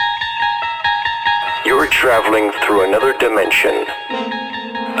traveling through another dimension.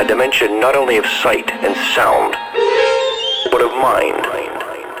 A dimension not only of sight and sound, but of mind.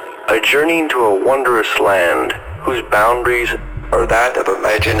 A journey into a wondrous land whose boundaries are that of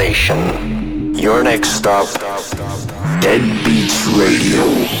imagination. Your next stop, Dead Beats Radio.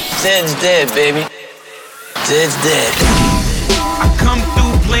 Zed's dead, baby. Zed's dead. I come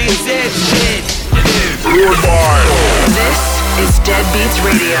through playing Zed's dead. This is Dead Beats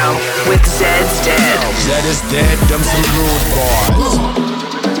Radio with Zed's dead. Zed is dead, them some rude boys.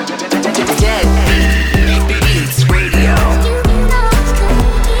 Dead Beats Radio.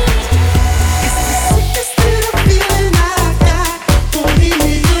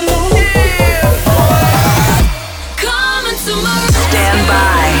 Stand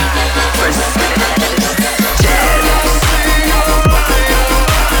by for Dead.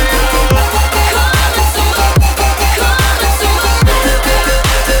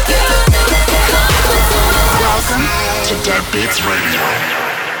 Welcome to Dead Beats Radio.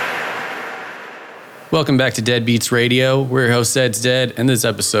 Welcome back to Dead Beats Radio. We're your host, Zed's Dead, and this is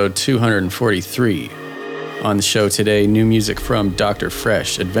episode 243. On the show today, new music from Dr.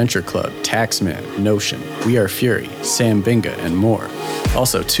 Fresh, Adventure Club, Taxman, Notion, We Are Fury, Sam Binga, and more.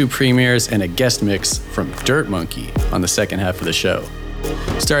 Also, 2 premieres and a guest mix from Dirt Monkey on the second half of the show.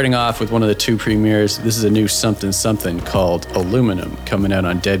 Starting off with one of the 2 premieres, this is a new something called Aluminum coming out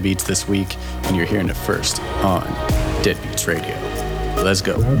on Dead Beats this week, and you're hearing it first on Dead Beats Radio. Let's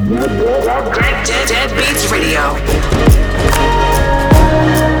go. Dead Beats Radio.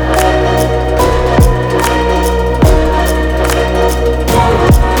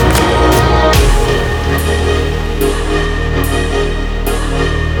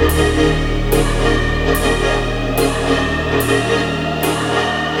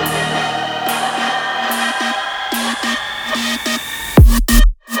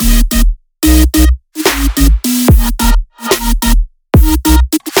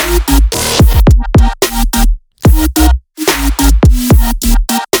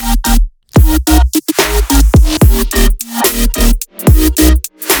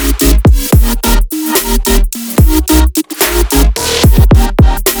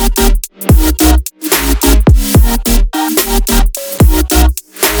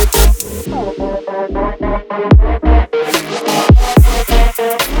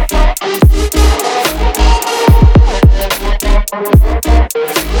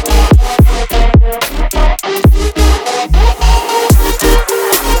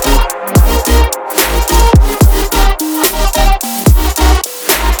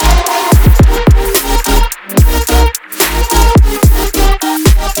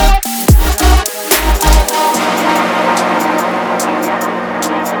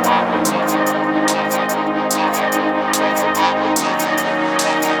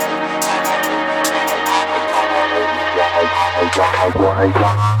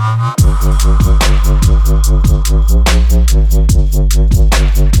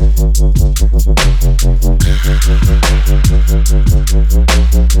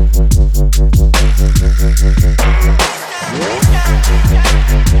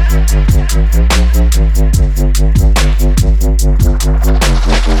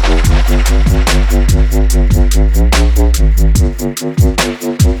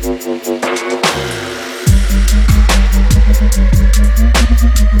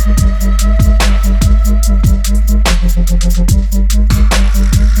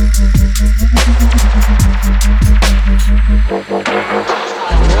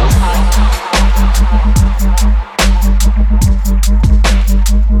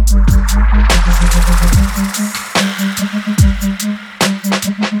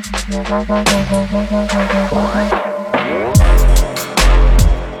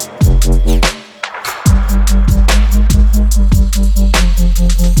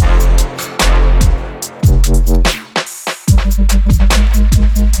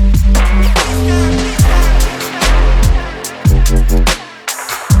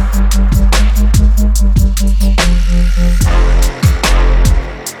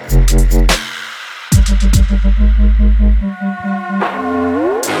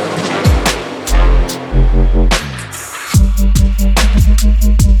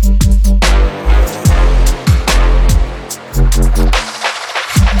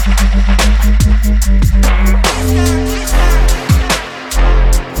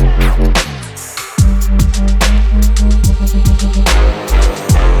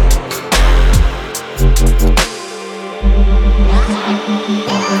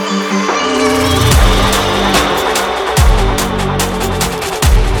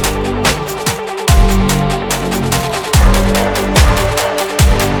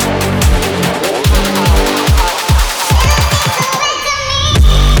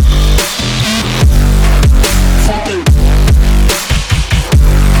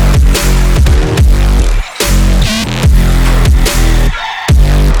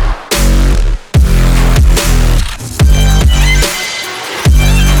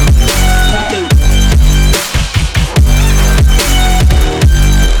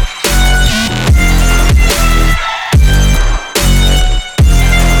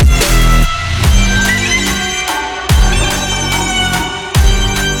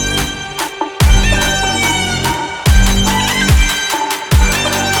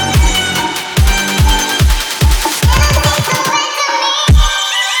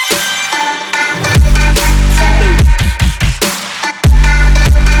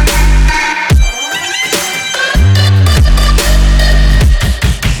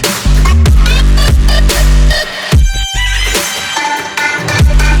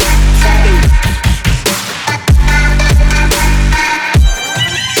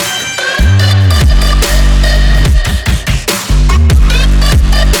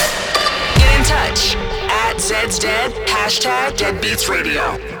 Beats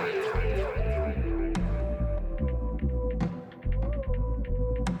Radio.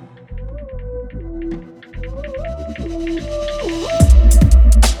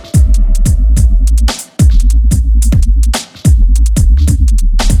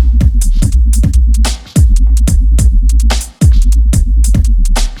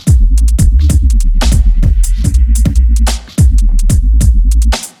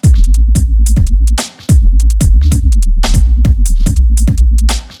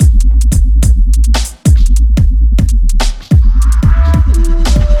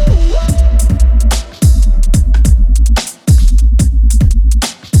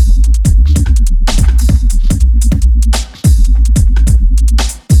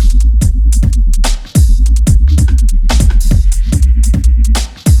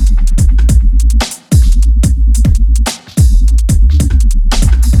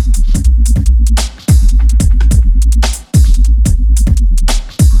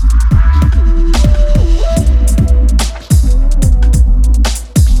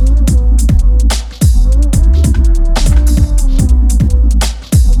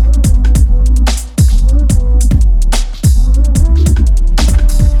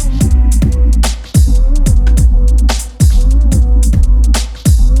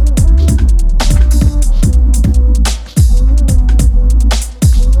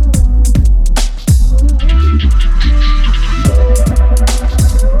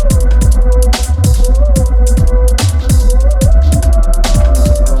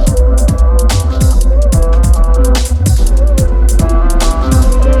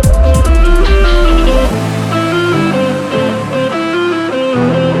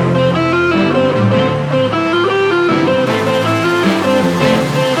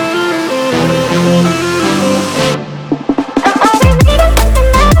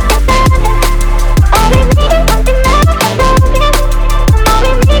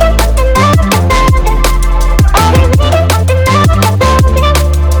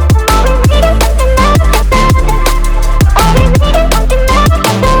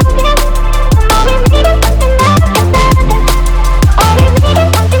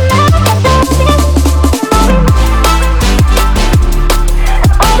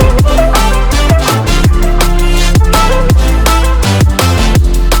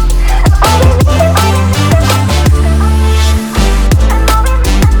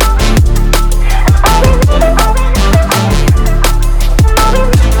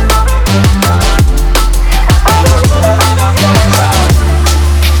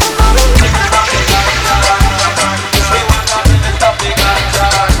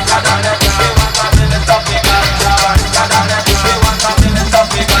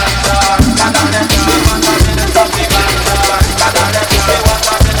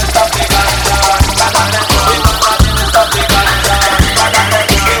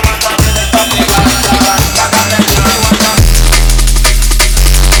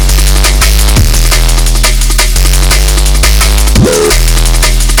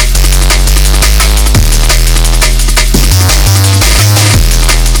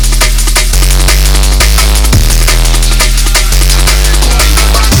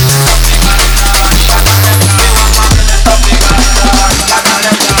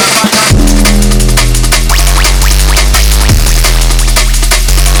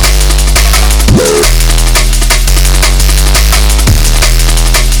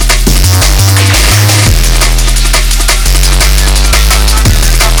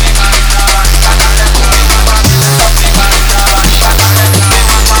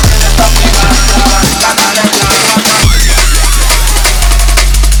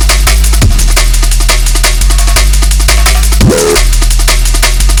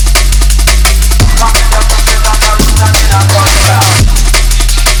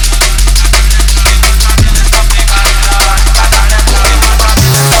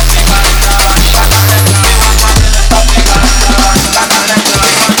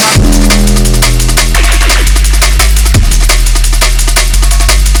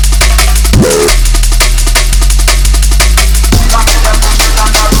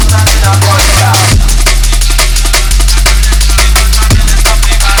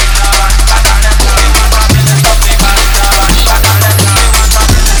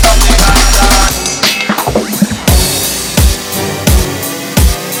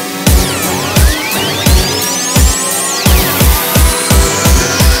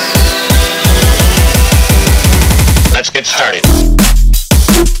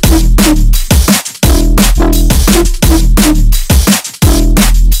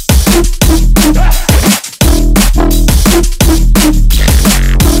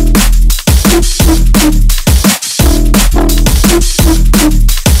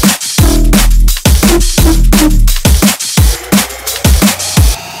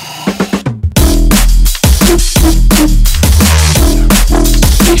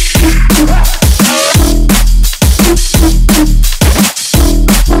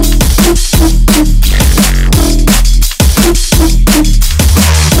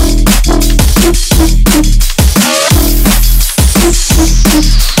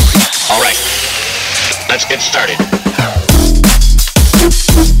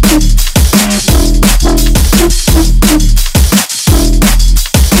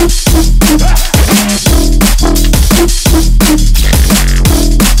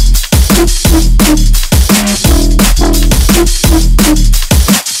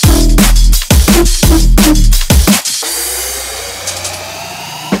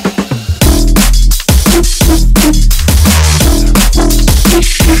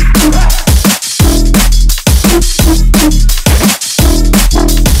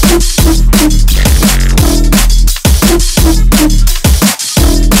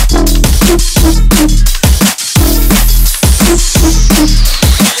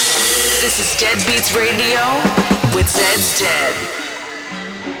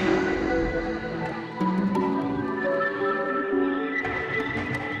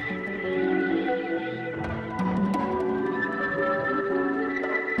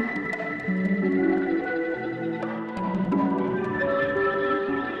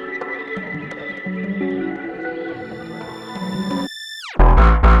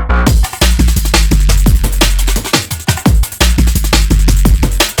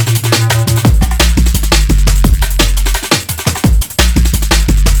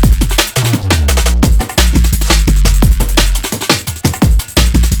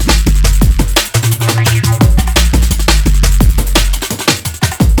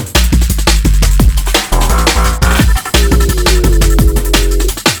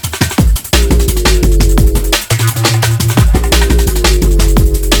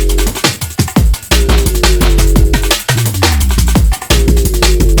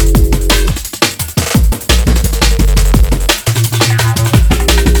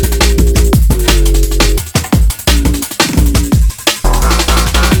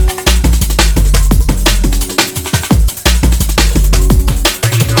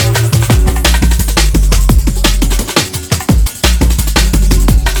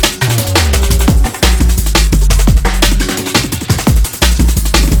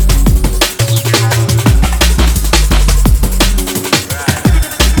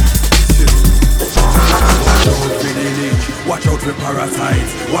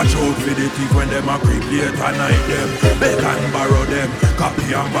 Watch out for the thief when them a creep late at night them. Beg and borrow them,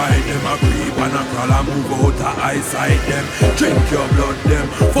 copy and buy them. A creep and a crawl and move out of eyesight them. Drink your blood them,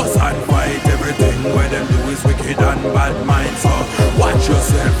 fuss and fight. Everything where them do is wicked and bad mind. So watch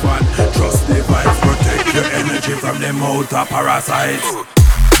yourself and trust the vibes. Protect your energy from them outer parasites.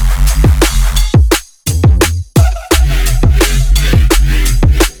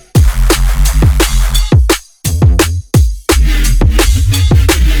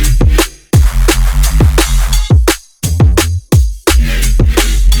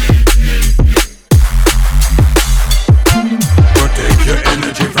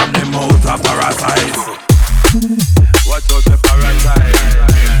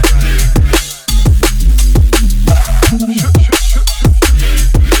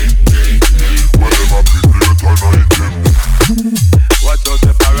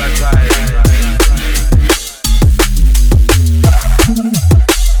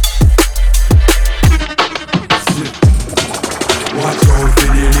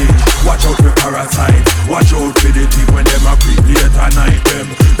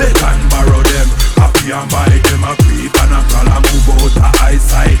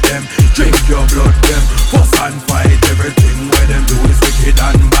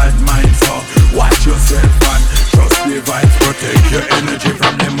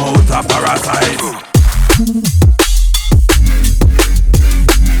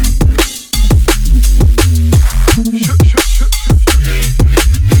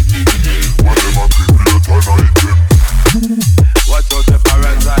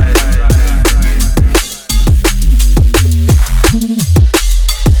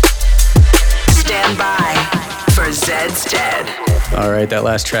 That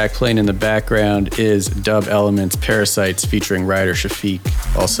last track playing in the background is Dub Elements' Parasites featuring Ryder Shafiq.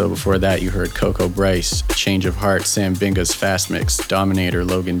 Also before that you heard Coco Bryce, Change of Heart, Sam Binga's Fast Mix, Dominator,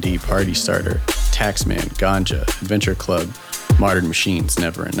 Logan D, Party Starter, Taxman, Ganja, Adventure Club, Modern Machines,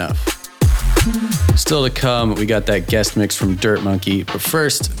 Never Enough. Still to come, we got that guest mix from Dirt Monkey, but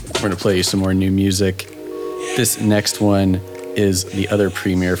first we're going to play you some more new music. This next one is the other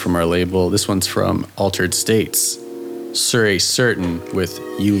premiere from our label. This one's from Altered States. Surrey Certain with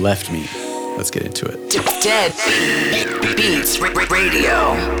You Left Me. Let's get into it. Dead Beats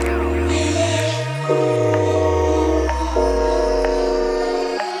Radio.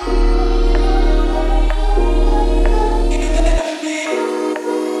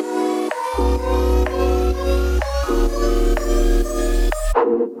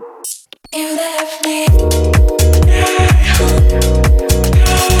 You left me.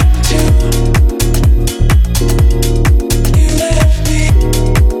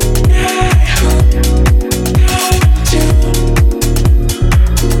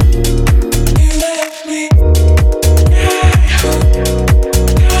 Me.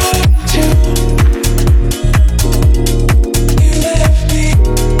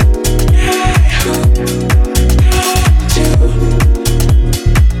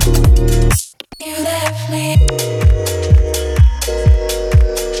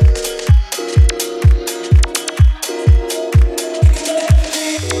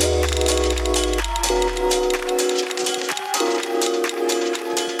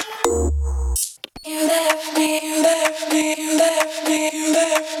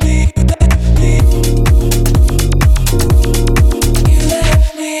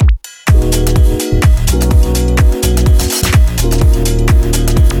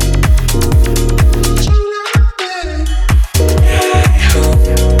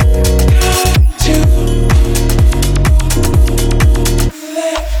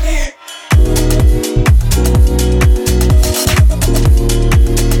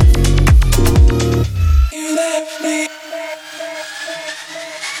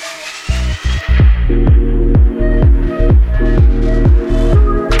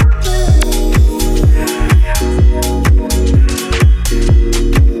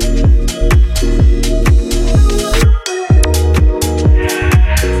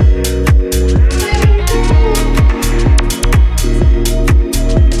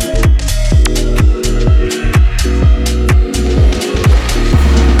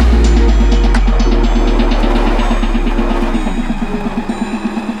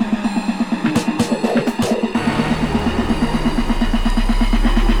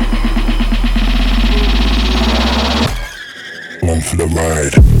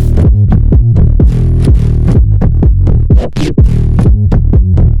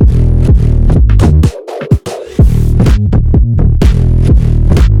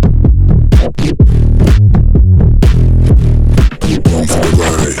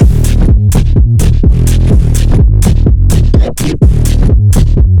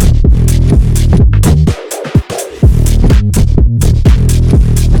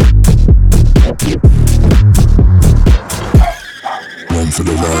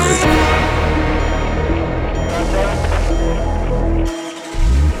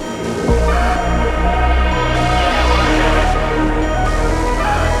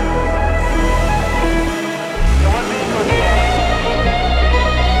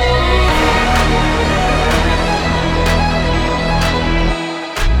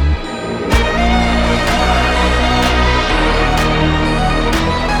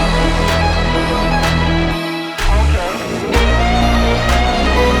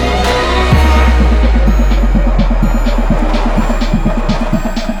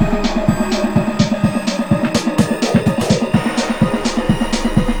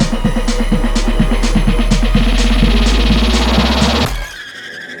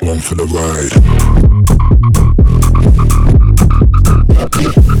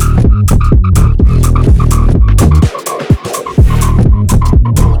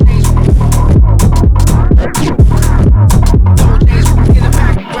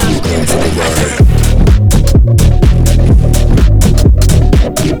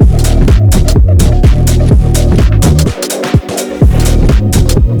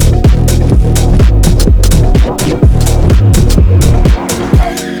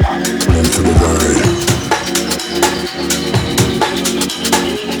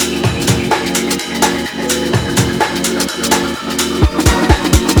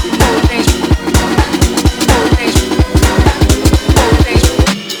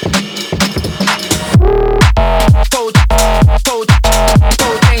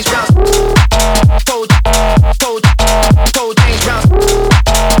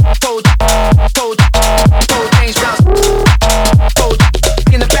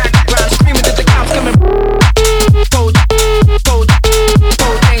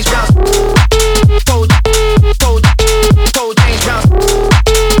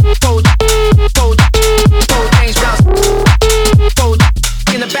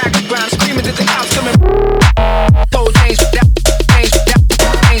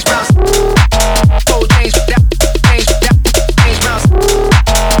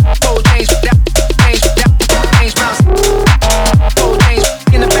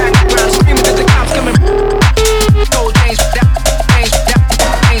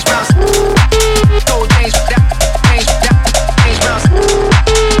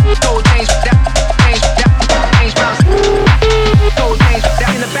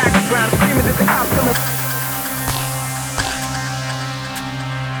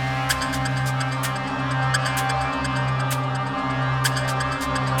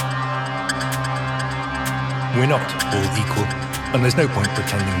 We're not all equal, and there's no point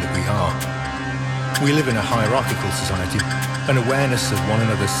pretending that we are. We live in a hierarchical society, and awareness of one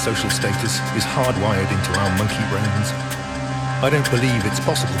another's social status is hardwired into our monkey brains. I don't believe it's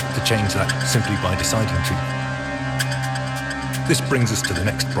possible to change that simply by deciding to. This brings us to the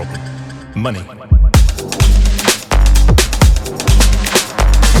next problem: money.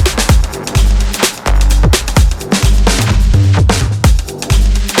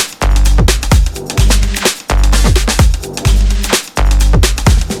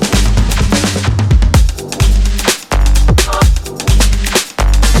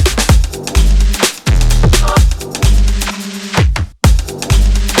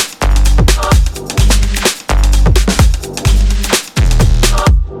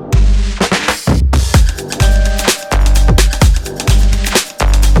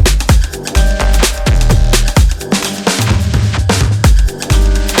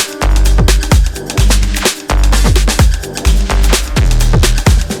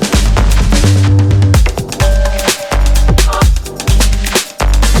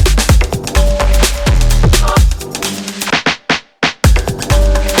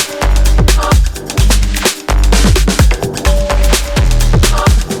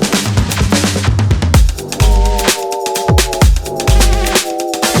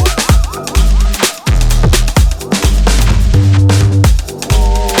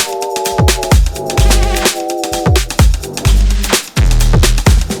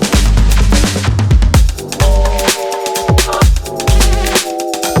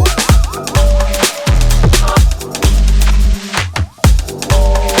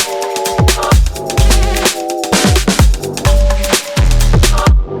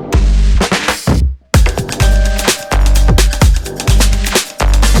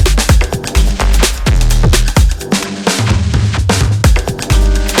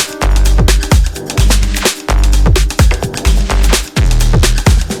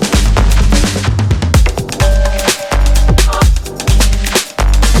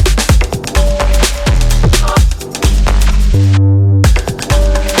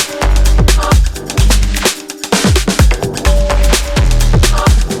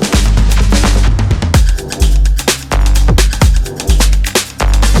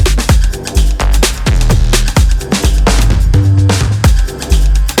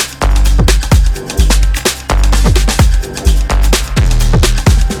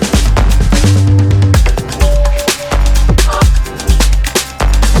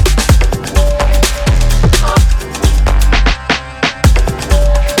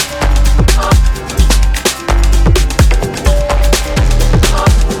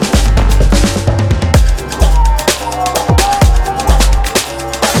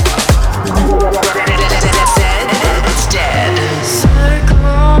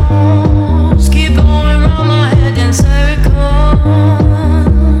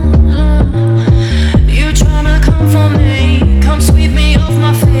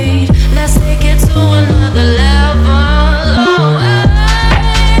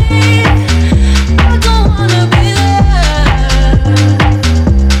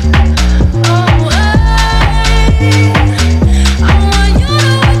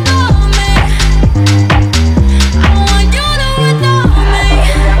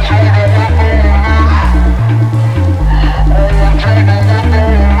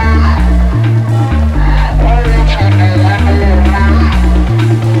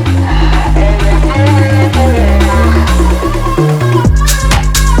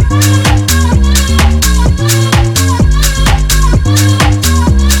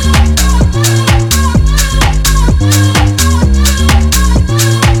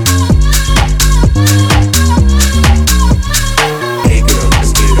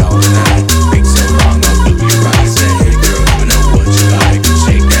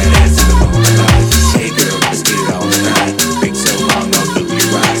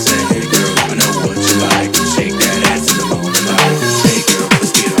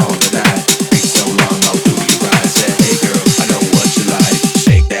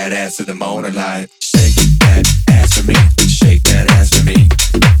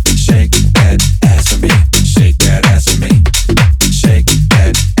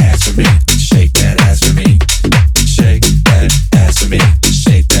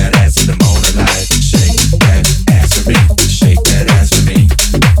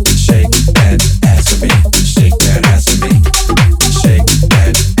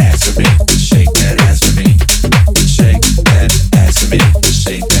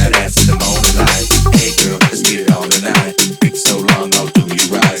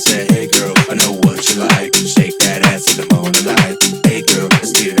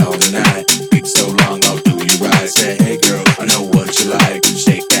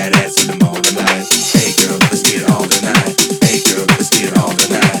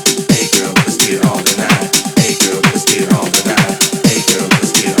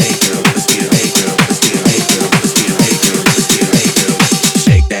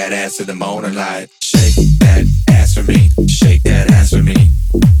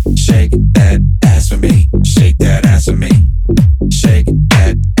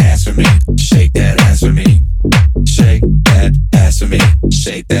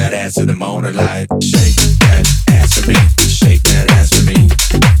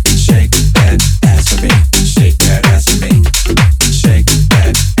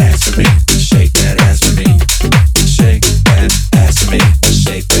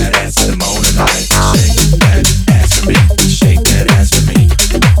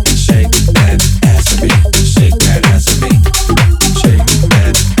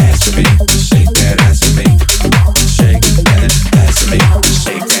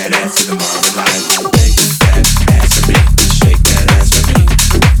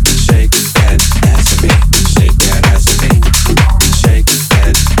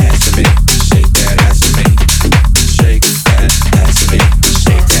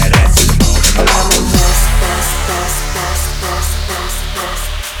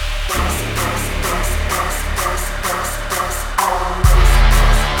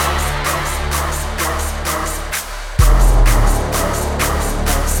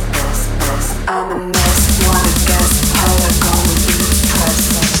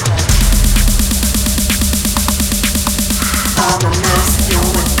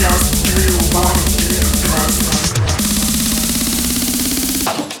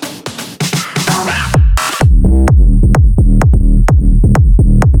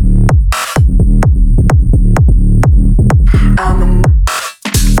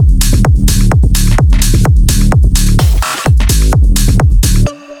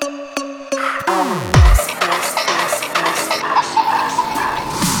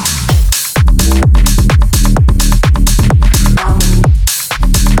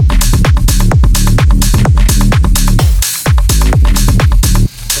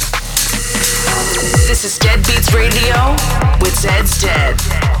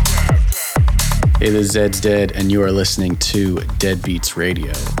 Hey, this is Zed's Dead, and you are listening to Dead Beats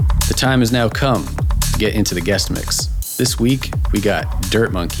Radio. The time has now come to get into the guest mix. This week, we got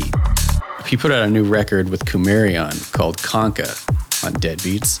Dirt Monkey. He put out a new record with Kumarion called Conka on Dead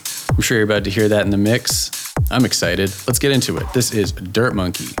Beats. I'm sure you're about to hear that in the mix. I'm excited. Let's get into it. This is Dirt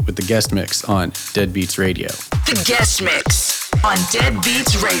Monkey with the guest mix on Dead Beats Radio. The guest mix on Dead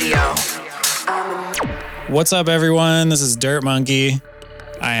Beats Radio. What's up, everyone? This is Dirt Monkey.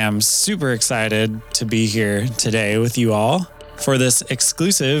 I am super excited to be here today with you all for this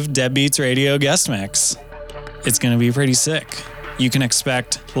exclusive Dead Beats Radio guest mix. It's going to be pretty sick. You can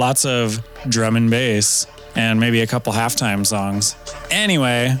expect lots of drum and bass and maybe a couple halftime songs.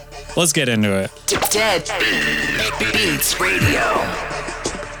 Anyway, let's get into it. Dead Beats Radio.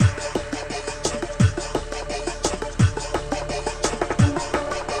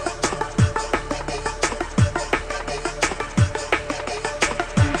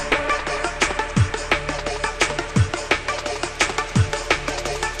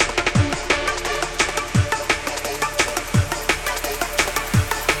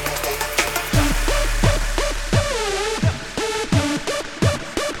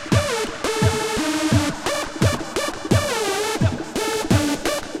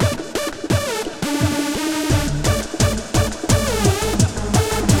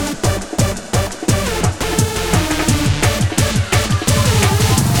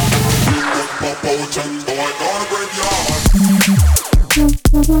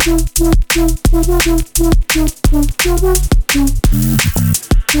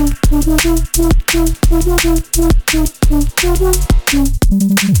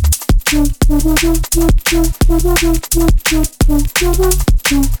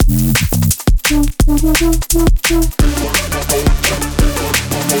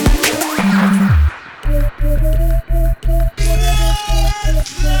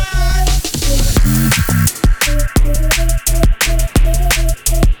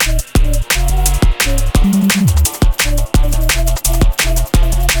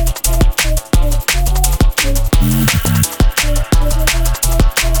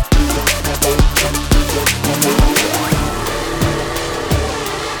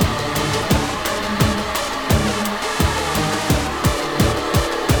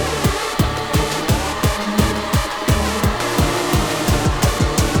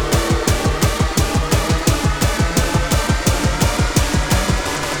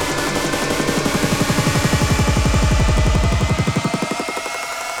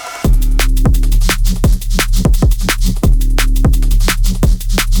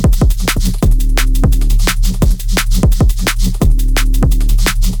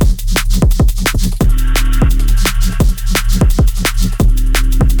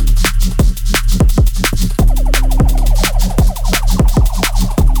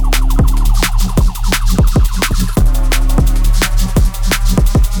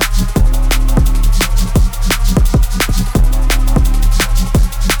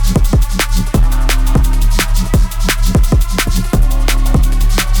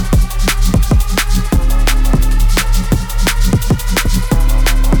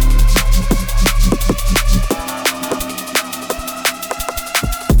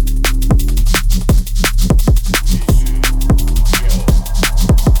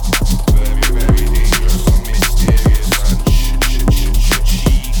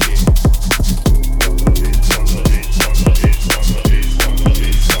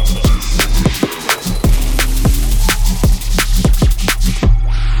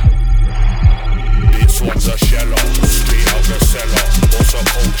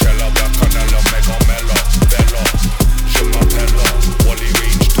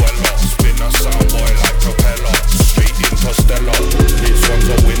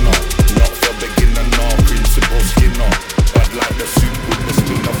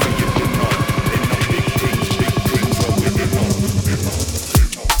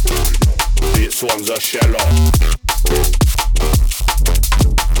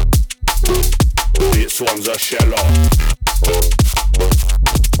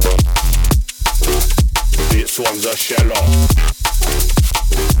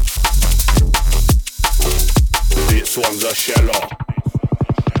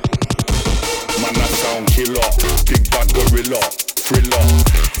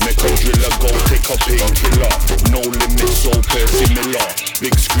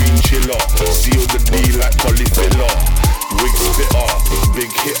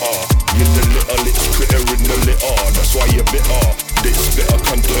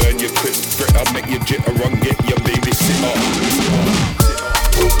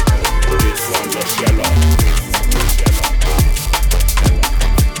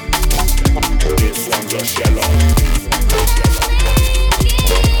 This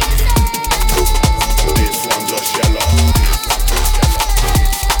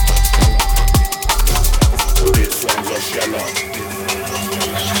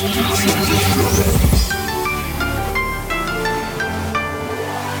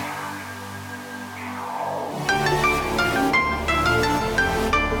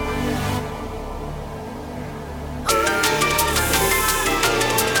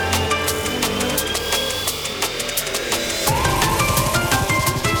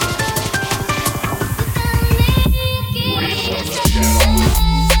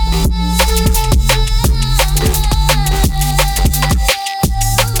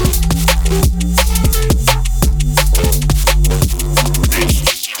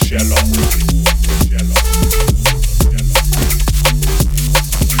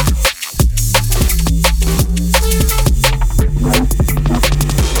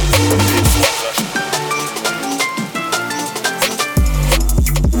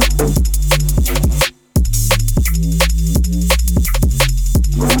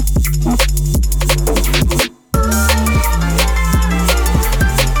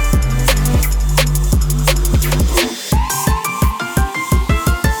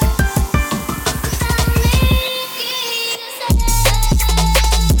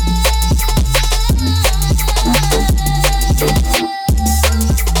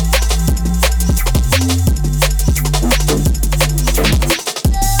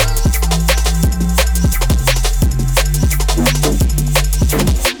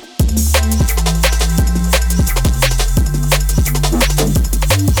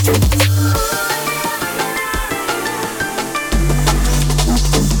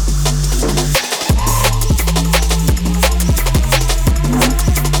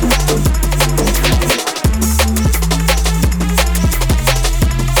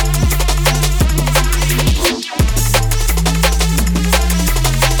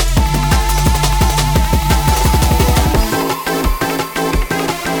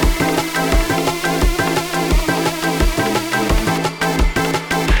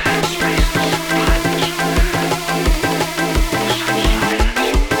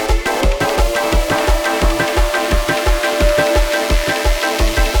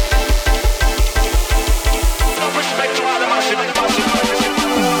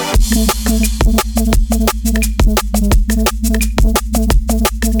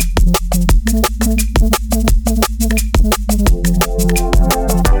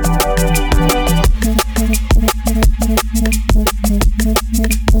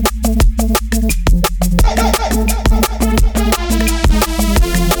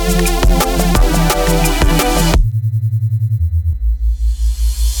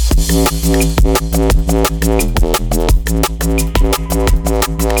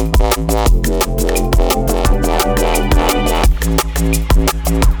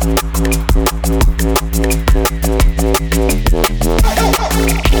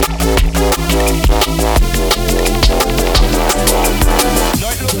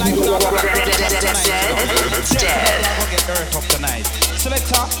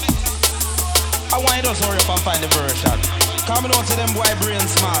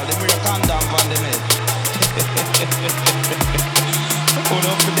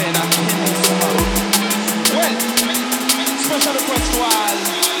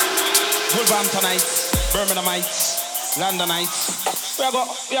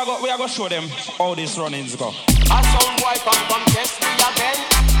We are go show them how these run-ins go. A sound boy come test me again.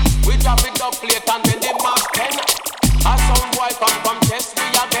 We drop it up plate and then the Mark 10. A sound boy come test me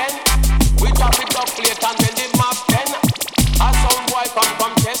again. We drop it up plate and then the Mark 10. A sound boy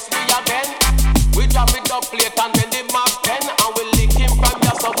come test me again. We drop it up plate and then the Mark 10. And we lick him from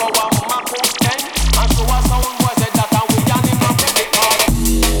just above our Mark 10. And so a sound boy said that and we and him up in the car.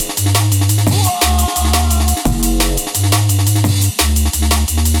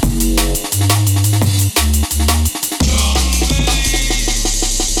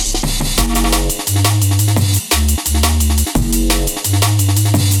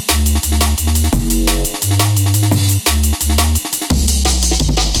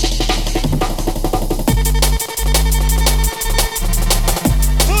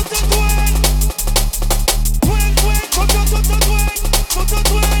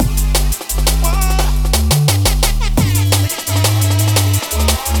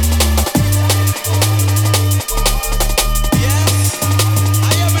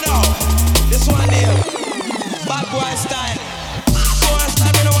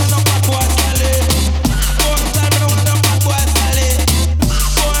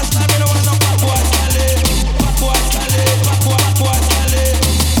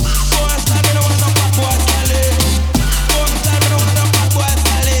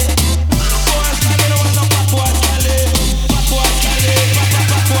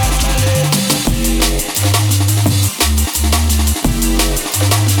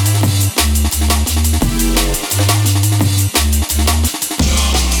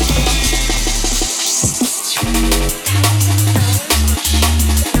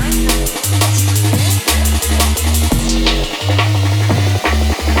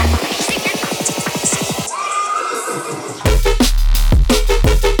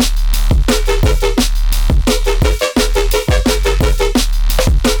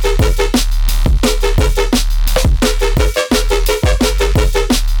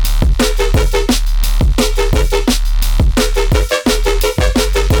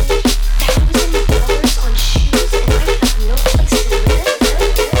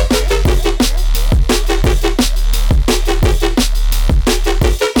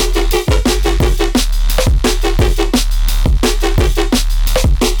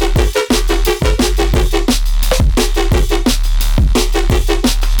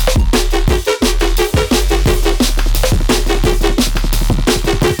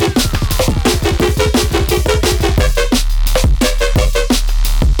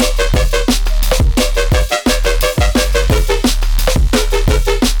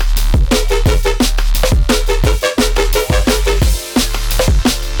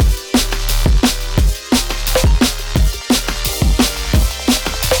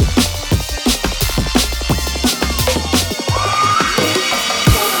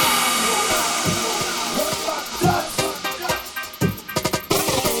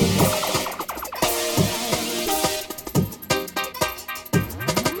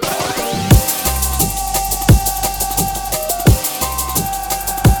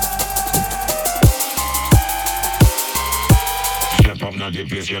 the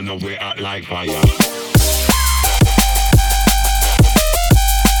place, you know we act like fire.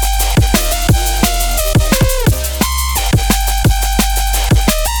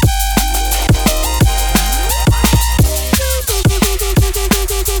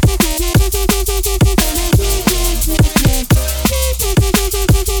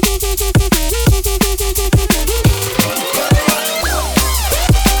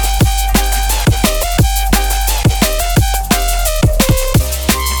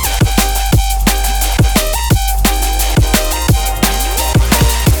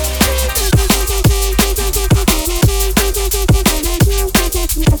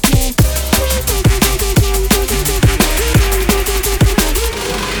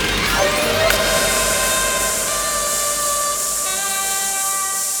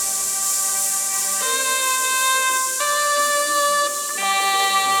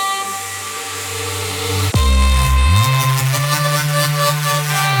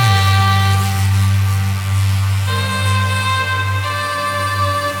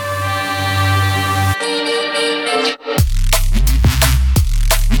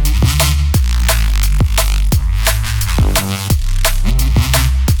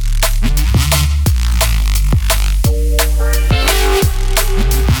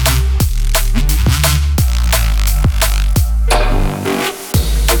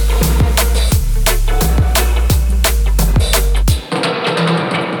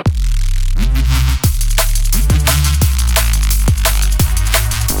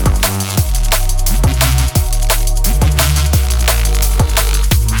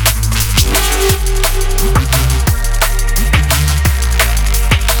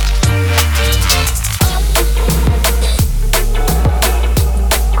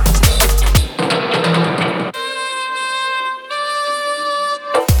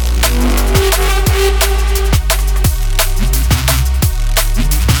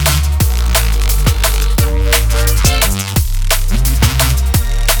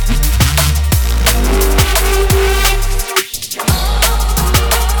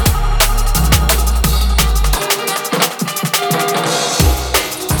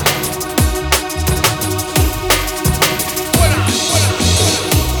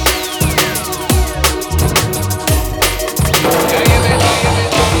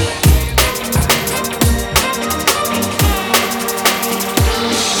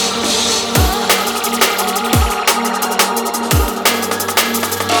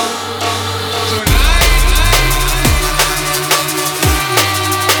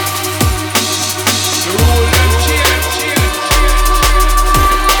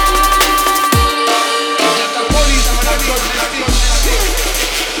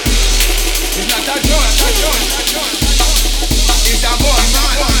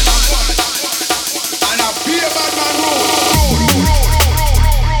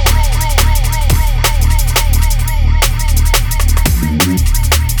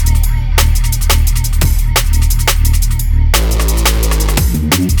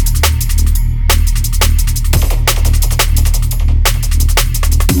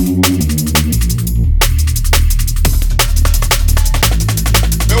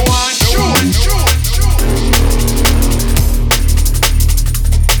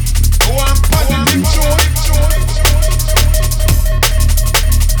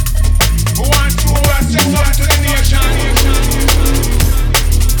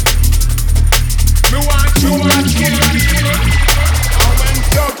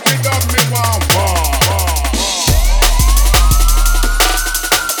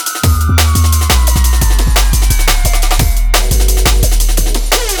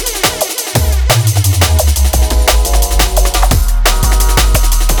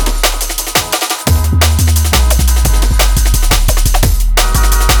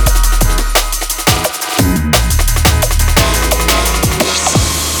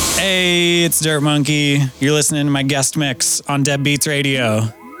 Hey, it's Dirt Monkey. You're listening to my guest mix on Dead Beats Radio.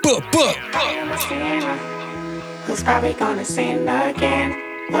 Who's probably gonna sin again?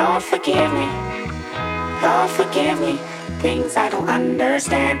 Lord, forgive me. Lord, forgive me. Things I don't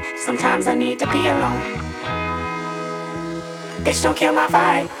understand. Sometimes I need to be alone. Bitch, don't kill my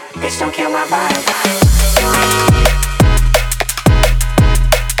vibe. Bitch, don't kill my vibe.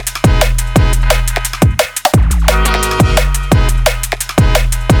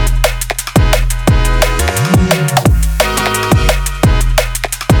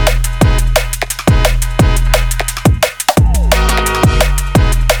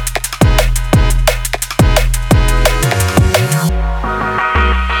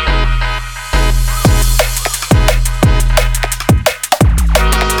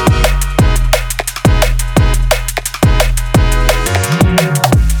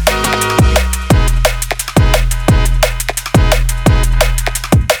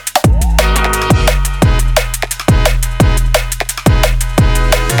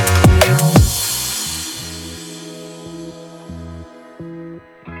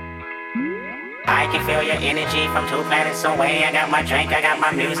 From 2 planets away, I got my drink, I got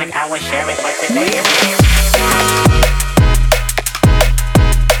my music, I would share it, but today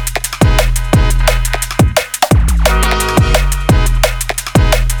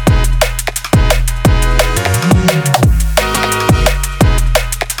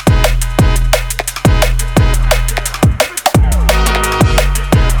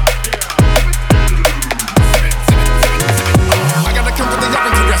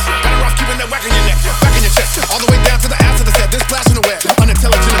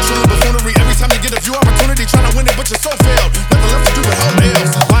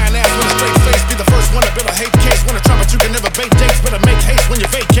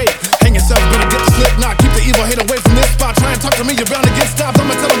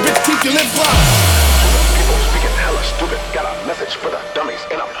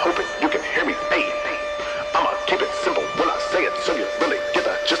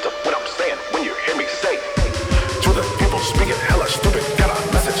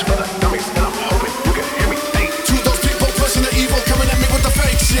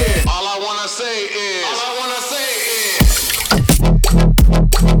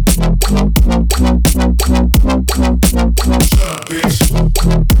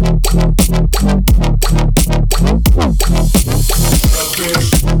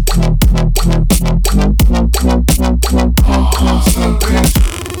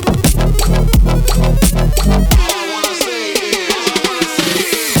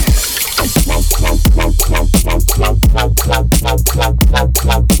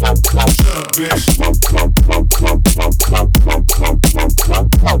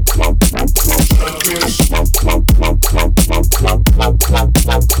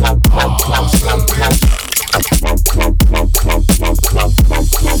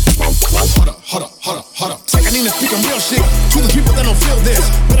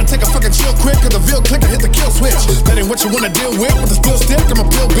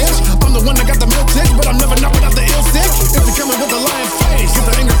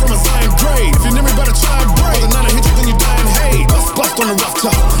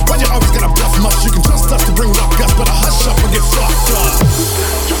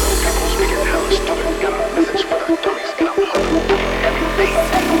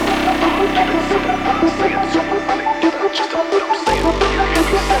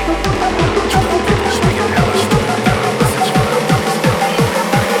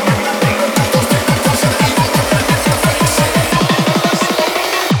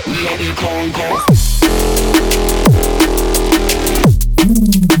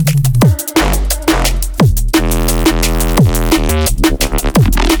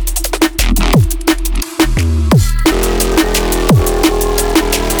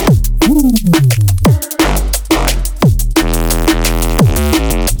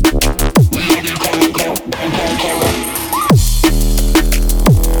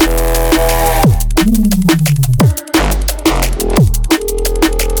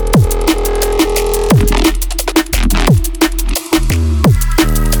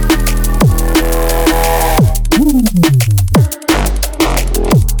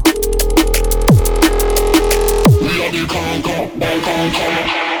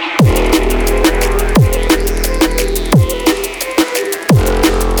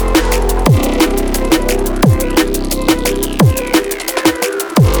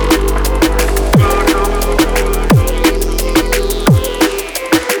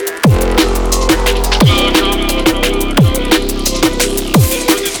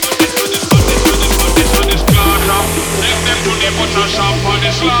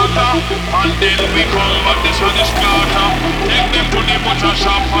we come back this on the slaughter. Take them to the butcher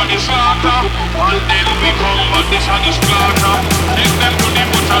shop for the slaughter. And then we come back this on the slaughter. Take them to the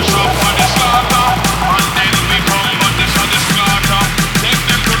butcher shop for the slaughter. And then we come back this on the slaughter. Take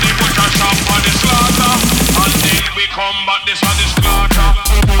them to the butcher shop for the slaughter. And then we come back this on the slaughter.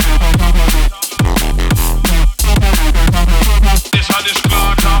 This on the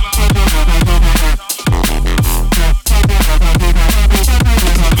slaughter.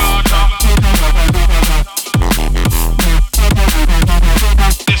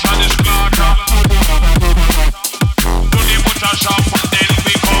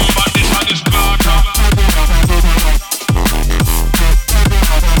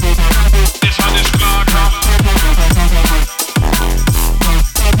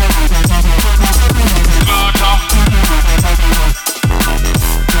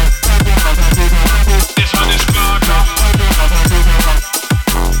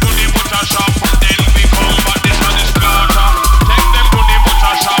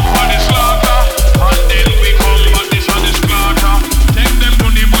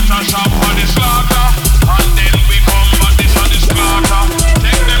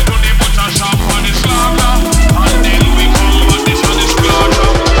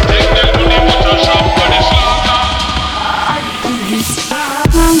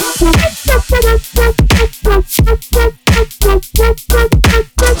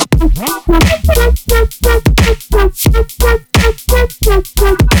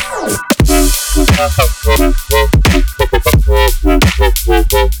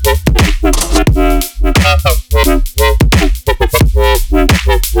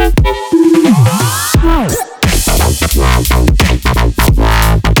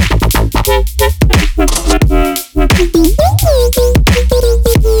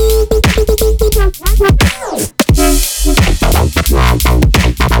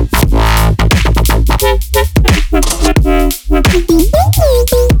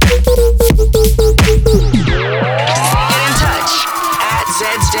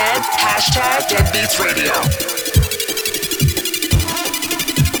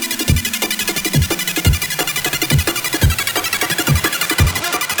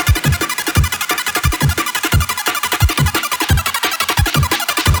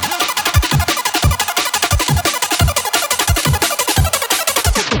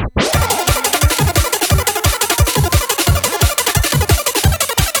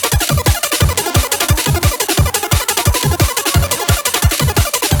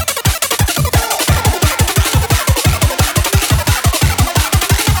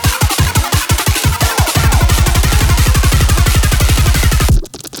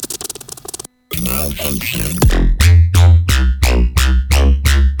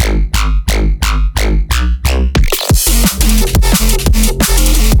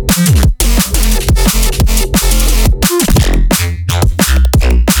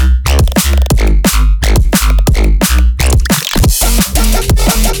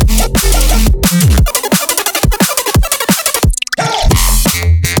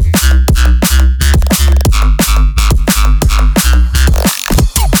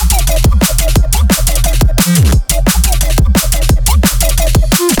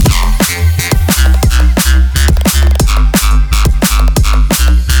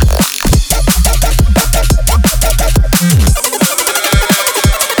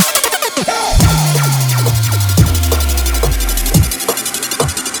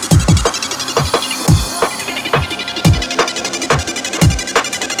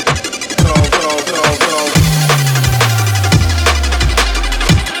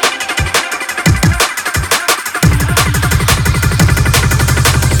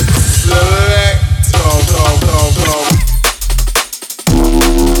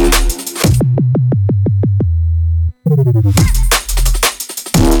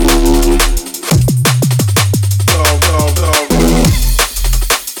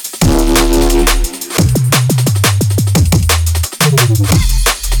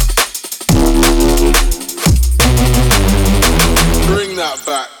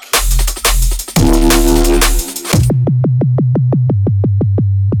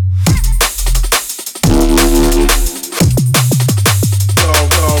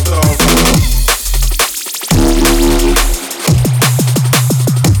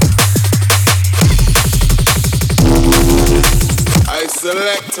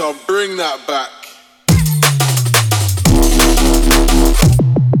 Selector, bring that back.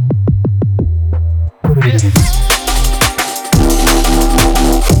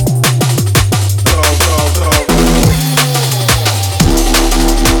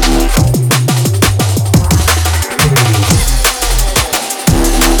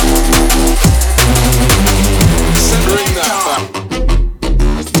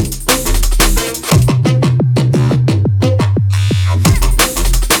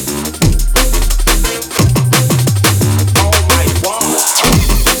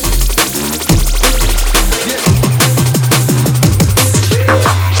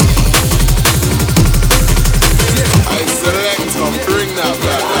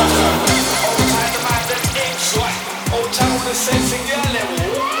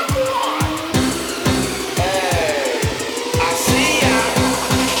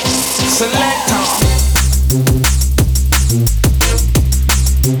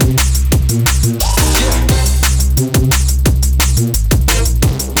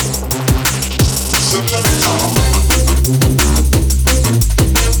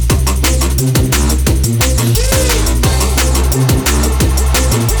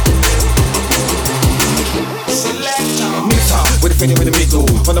 defending with the middle.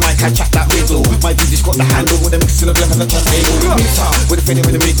 On the mic, I chat that riddle. My DJ's got the handle with the mixing of left and the turntable. We're defending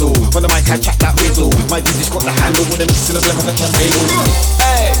with the middle. On the mic, I chat that riddle. My DJ's got the handle with the mixing of left and the turntable.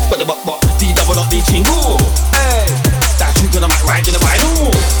 Hey, but the but, D double not D chingle. Hey, that truth on the mic, right in the vinyl.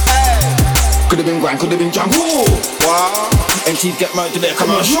 Hey, could have been grand, could have been jungle. Wow, MCs get murdered in their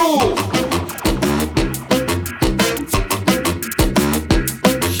commercial.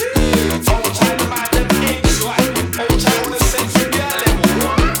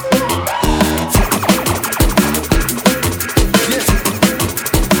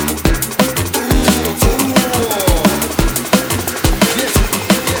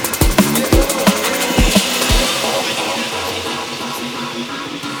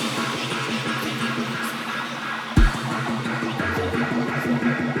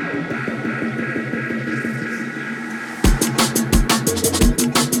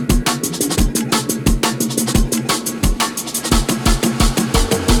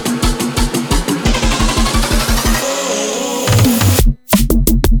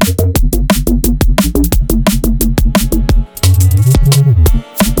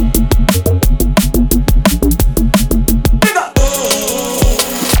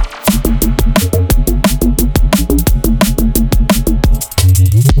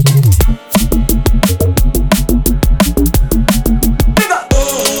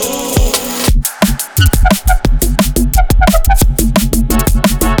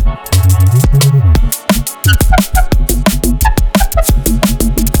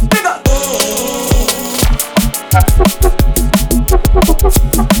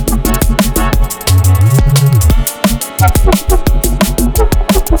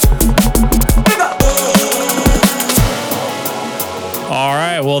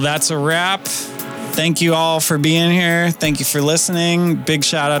 That's a wrap. Thank you all for being here. Thank you for listening. Big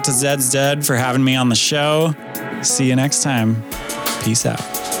shout out to Zed's Dead for having me on the show. See you next time. Peace out.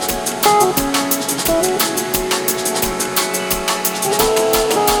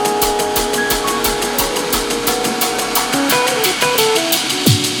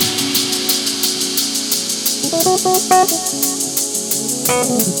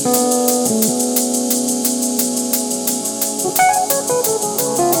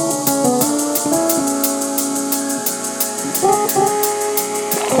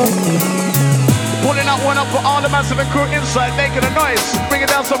 Pulling that one up for all the massive and crew inside, making a noise, bringing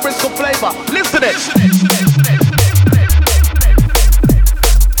down some Bristol flavor. Listen to it.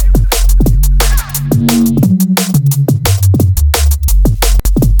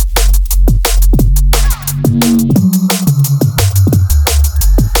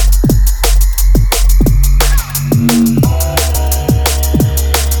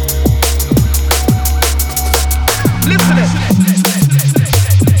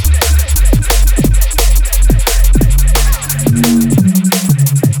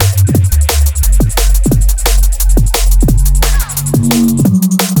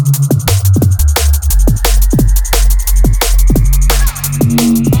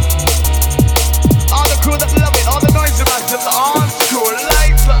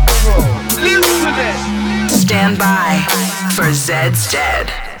 Zed's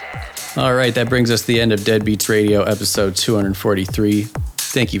Dead. All right, that brings us to the end of Dead Beats Radio episode 243.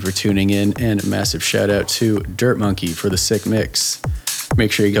 Thank you for tuning in, and a massive shout out to Dirt Monkey for the sick mix.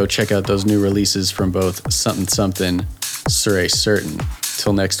 Make sure you go check out those new releases from both Something Something, Surrey Certain.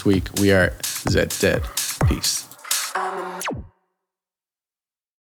 Till next week, we are Zed's Dead. Peace.